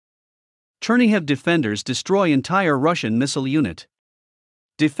Chernihiv defenders destroy entire Russian missile unit.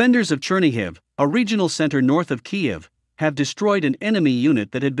 Defenders of Chernihiv, a regional center north of Kiev, have destroyed an enemy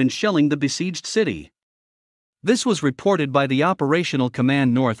unit that had been shelling the besieged city. This was reported by the Operational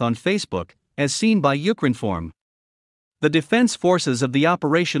Command North on Facebook, as seen by Ukrinform. The defense forces of the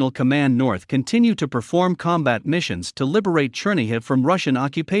Operational Command North continue to perform combat missions to liberate Chernihiv from Russian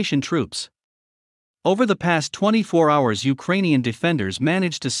occupation troops. Over the past 24 hours, Ukrainian defenders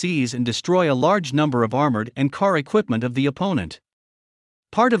managed to seize and destroy a large number of armored and car equipment of the opponent.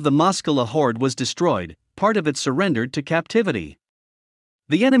 Part of the Moskala horde was destroyed, part of it surrendered to captivity.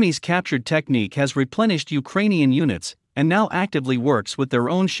 The enemy's captured technique has replenished Ukrainian units and now actively works with their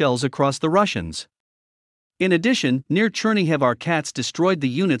own shells across the Russians. In addition, near Chernihiv, our cats destroyed the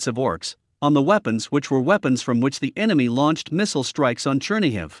units of orcs on the weapons, which were weapons from which the enemy launched missile strikes on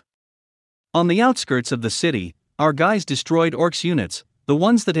Chernihiv. On the outskirts of the city, our guys destroyed orcs units, the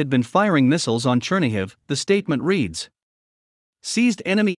ones that had been firing missiles on Chernihiv, the statement reads. Seized enemy